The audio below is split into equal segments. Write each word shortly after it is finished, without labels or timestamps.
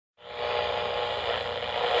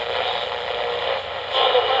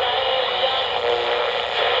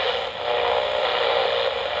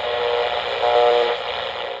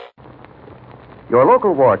Your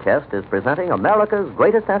local war chest is presenting America's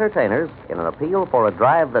greatest entertainers in an appeal for a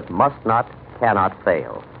drive that must not, cannot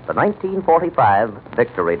fail. The 1945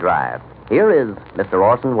 Victory Drive. Here is Mr.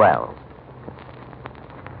 Orson Welles.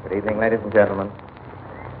 Good evening, ladies and gentlemen.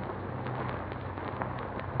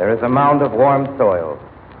 There is a mound of warm soil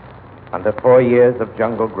under 4 years of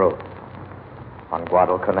jungle growth on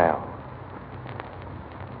Guadalcanal.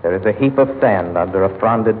 There is a heap of sand under a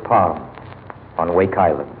fronded palm on Wake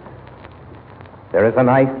Island. There is an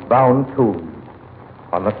ice-bound tomb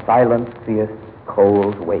on the silent, fierce,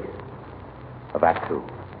 cold waste of Attu.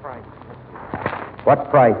 What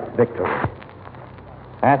price victory?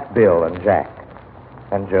 Ask Bill and Jack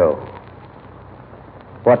and Joe.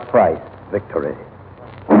 What price victory?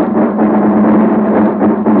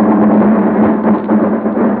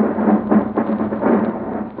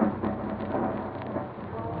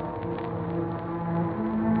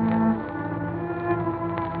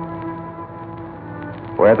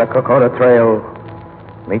 Where the Kokoda Trail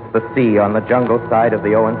meets the sea on the jungle side of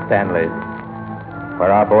the Owen Stanleys,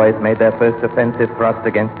 where our boys made their first offensive thrust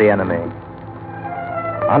against the enemy.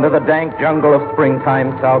 Under the dank jungle of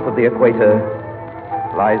springtime south of the equator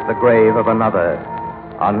lies the grave of another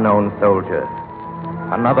unknown soldier,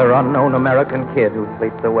 another unknown American kid who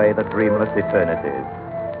sleeps away the dreamless eternities.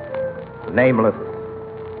 Nameless,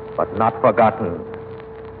 but not forgotten.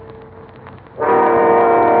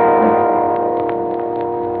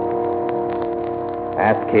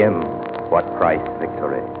 Ask him what price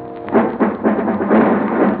victory.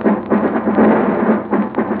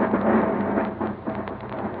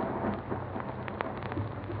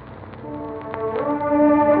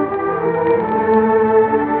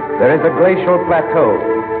 There is a glacial plateau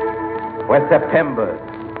where September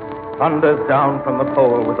thunders down from the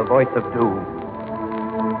pole with the voice of doom.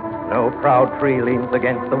 No proud tree leans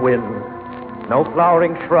against the wind. No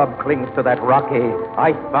flowering shrub clings to that rocky,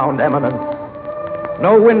 ice-bound eminence.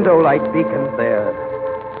 No window light beacons there.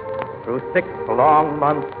 Through 6 long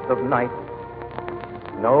months of night,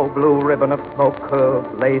 no blue ribbon of smoke curls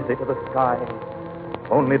lazy to the sky.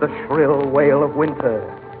 Only the shrill wail of winter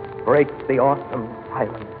breaks the awesome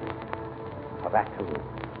silence of Attu.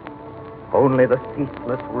 Only the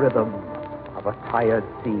ceaseless rhythm of a tired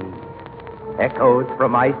sea echoes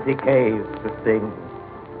from icy caves to sing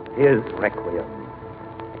his requiem.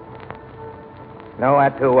 No,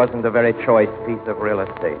 Attu wasn't a very choice piece of real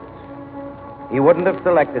estate. He wouldn't have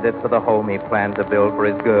selected it for the home he planned to build for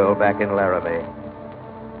his girl back in Laramie.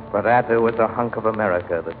 But Attu was a hunk of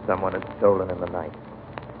America that someone had stolen in the night.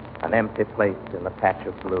 An empty place in the patch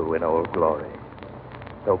of blue in Old Glory.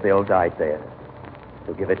 So Bill died there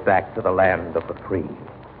to give it back to the land of the free.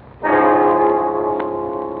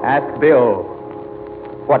 Ask Bill,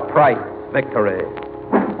 what price victory?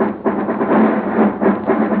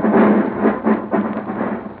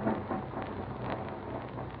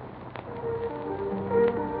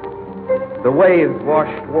 The waves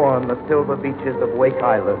washed warm the silver beaches of Wake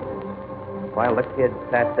Island, while the kids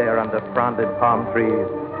sat there under fronded palm trees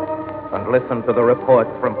and listened to the reports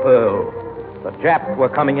from Pearl. The Japs were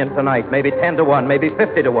coming in tonight, maybe 10 to 1, maybe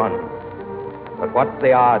 50 to 1. But what's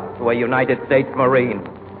the odds to a United States Marine?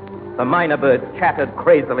 The minor birds chattered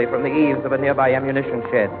crazily from the eaves of a nearby ammunition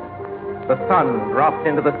shed. The sun dropped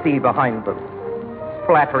into the sea behind them,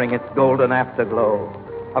 splattering its golden afterglow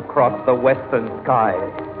across the western sky.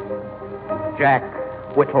 Jack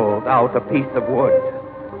whittled out a piece of wood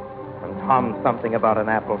and hummed something about an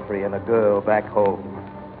apple tree and a girl back home,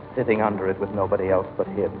 sitting under it with nobody else but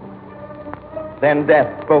him. Then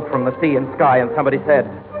Death spoke from the sea and sky, and somebody said,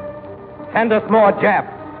 "Send us more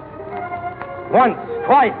Japs." Once,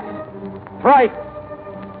 twice, thrice.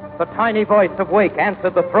 The tiny voice of Wake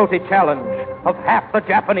answered the throaty challenge of half the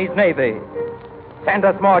Japanese Navy. "Send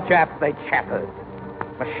us more Japs," they chattered.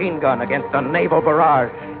 Machine gun against a naval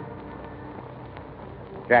barrage.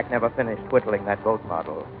 Jack never finished whittling that boat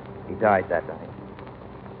model. He died that night.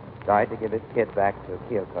 Died to give his kid back to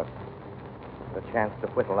Keokuk. The chance to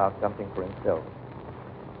whittle out something for himself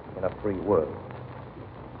in a free world.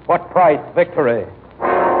 What price victory?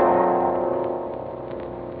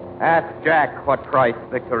 Ask Jack what price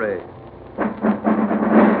victory.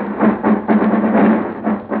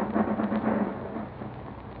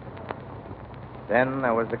 Then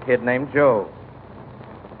there was a kid named Joe.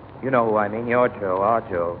 You know who I mean, your Joe, our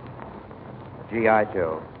Joe. G.I.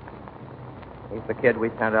 Joe. He's the kid we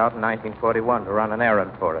sent out in 1941 to run an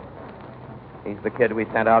errand for us. He's the kid we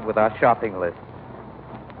sent out with our shopping list.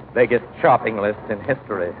 Biggest shopping list in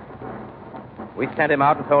history. We sent him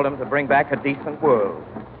out and told him to bring back a decent world.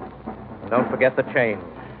 And don't forget the change.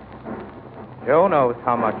 Joe knows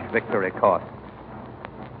how much victory costs.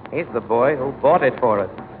 He's the boy who bought it for us.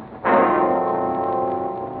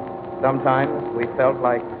 Sometimes we felt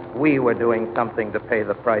like we were doing something to pay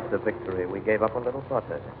the price of victory. We gave up a little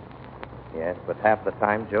butter. Yes, but half the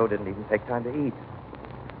time Joe didn't even take time to eat.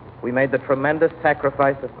 We made the tremendous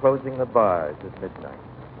sacrifice of closing the bars at midnight.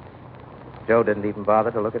 Joe didn't even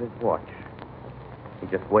bother to look at his watch. He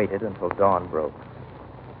just waited until dawn broke,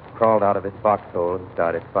 crawled out of his foxhole, and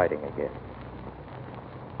started fighting again.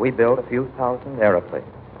 We built a few thousand airplanes.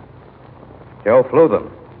 Joe flew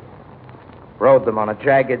them, rode them on a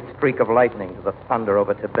jagged streak of lightning to the thunder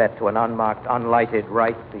over Tibet, to an unmarked, unlighted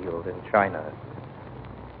rice field in China.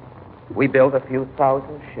 We built a few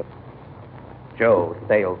thousand ships. Joe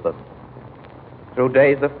sailed them through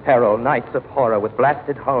days of peril, nights of horror, with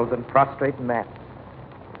blasted hulls and prostrate masts,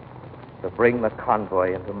 to bring the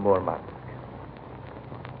convoy into Murmansk.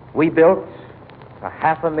 We built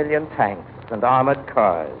 500,000 tanks and armored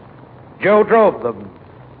cars. Joe drove them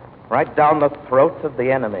right down the throats of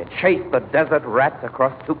the enemy, chased the desert rats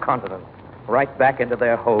across 2 continents, right back into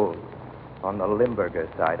their holes on the Limburger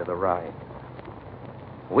side of the Rhine.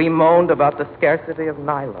 We moaned about the scarcity of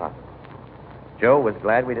nylon. Joe was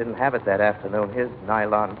glad we didn't have it that afternoon. His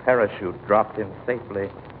nylon parachute dropped him safely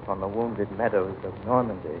on the wounded meadows of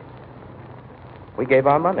Normandy. We gave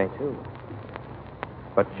our money, too.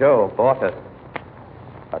 But Joe bought us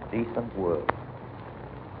a decent world.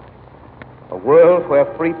 A world where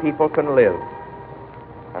free people can live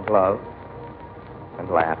and love and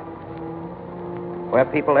laugh. Where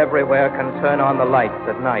people everywhere can turn on the lights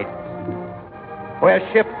at night. Where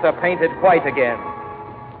ships are painted white again.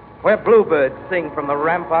 Where bluebirds sing from the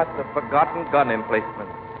ramparts of forgotten gun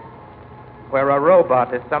emplacements. Where a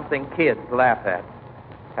robot is something kids laugh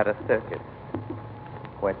at a circus.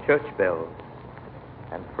 Where church bells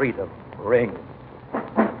and freedom ring.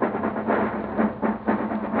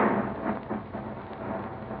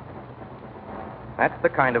 That's the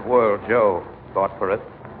kind of world Joe bought for us.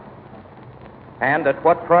 And at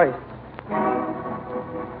what price?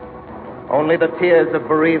 Only the tears of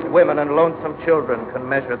bereaved women and lonesome children can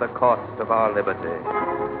measure the cost of our liberty.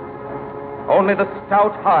 Only the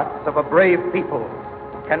stout hearts of a brave people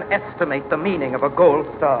can estimate the meaning of a gold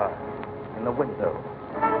star in the window.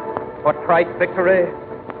 What price victory?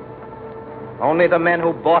 Only the men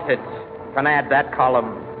who bought it can add that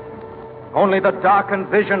column. Only the darkened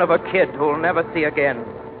vision of a kid who'll never see again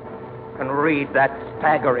can read that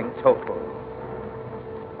staggering total.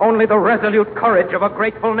 Only the resolute courage of a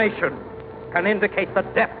grateful nation can indicate the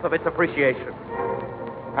depth of its appreciation.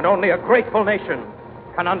 And only a grateful nation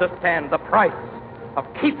can understand the price of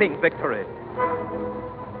keeping victory.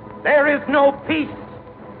 There is no peace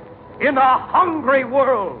in a hungry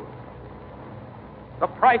world. The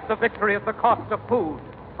price of victory is the cost of food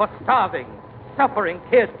for starving, suffering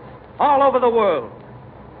kids all over the world.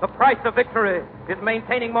 The price of victory is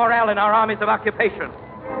maintaining morale in our armies of occupation.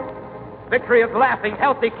 Victory is laughing,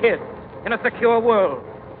 healthy kids in a secure world.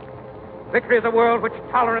 Victory is a world which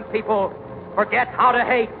tolerant people forget how to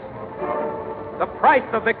hate. The price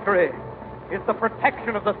of victory is the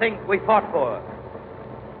protection of the things we fought for.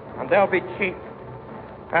 And they'll be cheap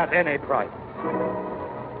at any price.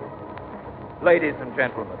 Ladies and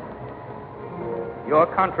gentlemen, your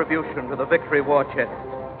contribution to the victory war chest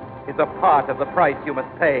is a part of the price you must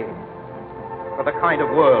pay for the kind of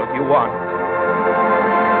world you want.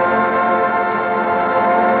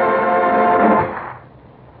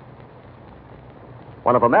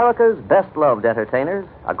 One of America's best-loved entertainers,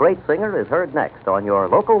 a great singer, is heard next on your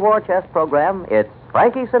local War Chest program. It's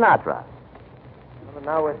Frankie Sinatra. And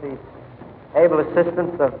now with the able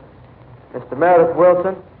assistance of Mr. Meredith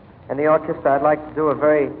Wilson and the orchestra, I'd like to do a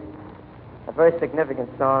very significant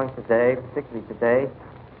song today, particularly today.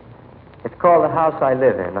 It's called The House I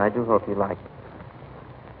Live In. I do hope you like it.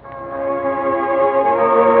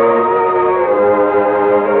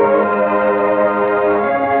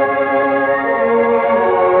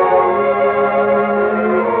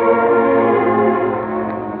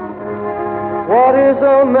 What is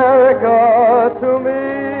America to me?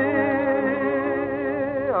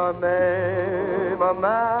 A name, a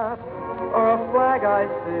map, or a flag I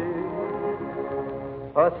see.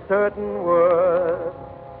 A certain word,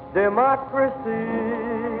 democracy.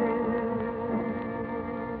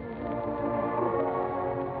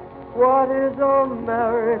 What is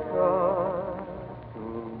America to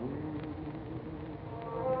me?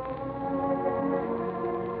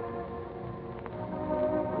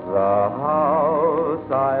 The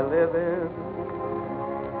house I live in,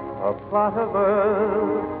 a plot of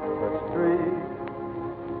earth, the street,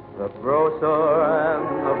 the grocer and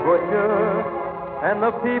the butcher, and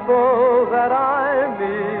the people that I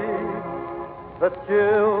meet. the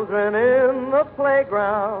children in the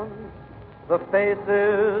playground, the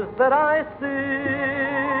faces that I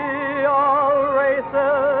see, all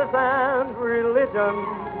races and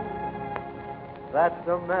religions. That's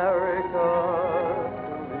America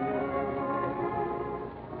to me.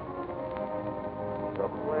 The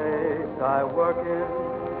place I work in,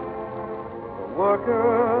 the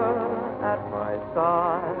worker at my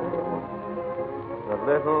side, the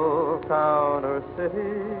little town or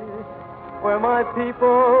city where my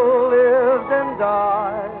people lived and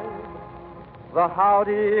died. The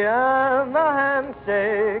howdy and the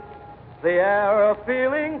handshake, the air of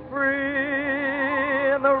feeling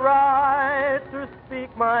free, and the right to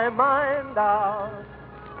speak my mind out.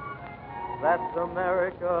 That's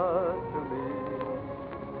America to me.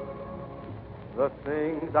 The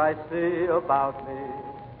things I see about me,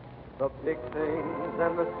 the big things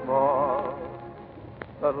and the small,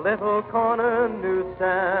 the little corner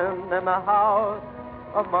newsstand and the house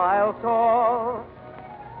a mile tall,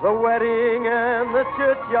 the wedding and the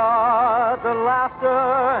churchyard, the laughter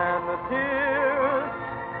and the tears,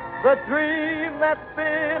 the dream that's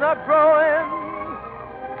been a-growing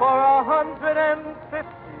for 150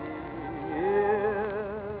 years.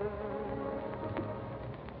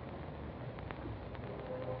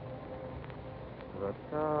 The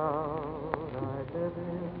town I live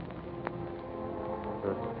in,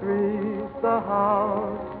 the street, the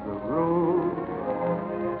house, the room,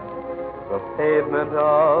 the pavement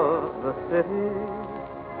of the city,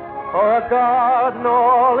 or a garden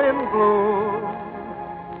all in bloom,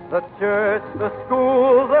 the church, the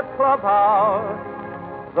school, the clubhouse,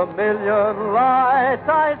 the million lights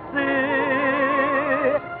I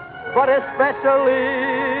see, but especially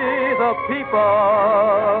the people.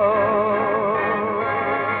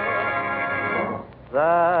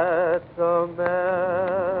 That's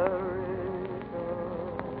America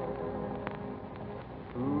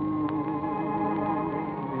to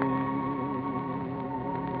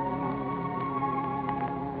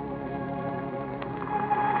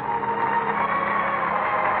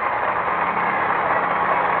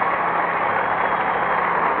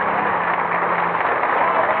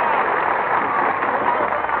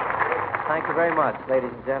Thank you very much,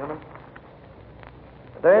 ladies and gentlemen.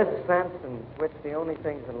 There is a sense in which the only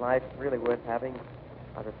things in life really worth having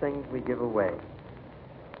are the things we give away.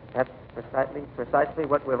 That's precisely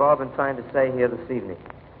what we've all been trying to say here this evening.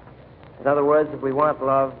 In other words, if we want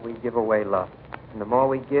love, we give away love. And the more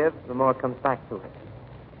we give, the more comes back to us.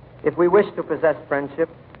 If we wish to possess friendship,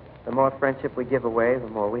 the more friendship we give away, the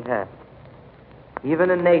more we have.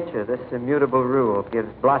 Even in nature, this immutable rule gives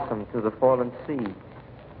blossom to the fallen seed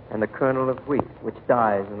and the kernel of wheat, which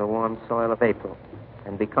dies in the warm soil of April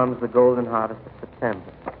and becomes the golden harvest of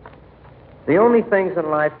September. The only things in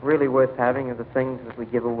life really worth having are the things that we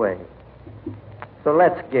give away. So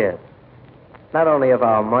let's give. Not only of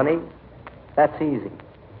our money, that's easy,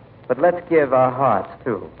 but let's give our hearts,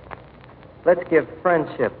 too. Let's give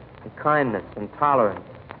friendship and kindness and tolerance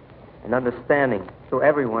and understanding to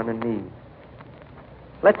everyone in need.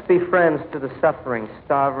 Let's be friends to the suffering,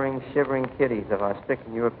 starving, shivering kiddies of our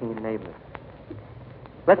stricken European neighbors.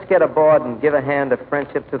 Let's get aboard and give a hand of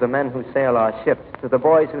friendship to the men who sail our ships, to the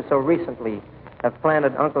boys who so recently have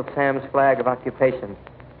planted Uncle Sam's flag of occupation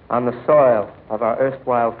on the soil of our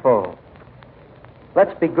erstwhile foe.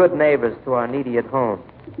 Let's be good neighbors to our needy at home,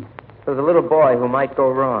 to the little boy who might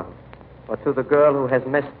go wrong, or to the girl who has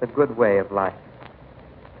missed the good way of life,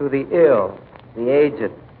 to the ill, the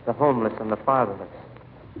aged, the homeless, and the fatherless.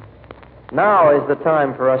 Now is the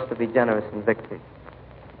time for us to be generous in victory.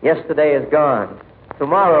 Yesterday is gone.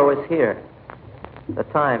 Tomorrow is here. The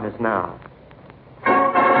time is now.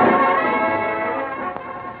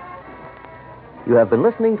 You have been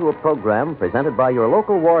listening to a program presented by your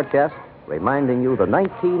local war chest, reminding you the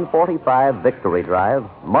 1945 Victory Drive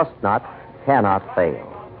must not, cannot fail.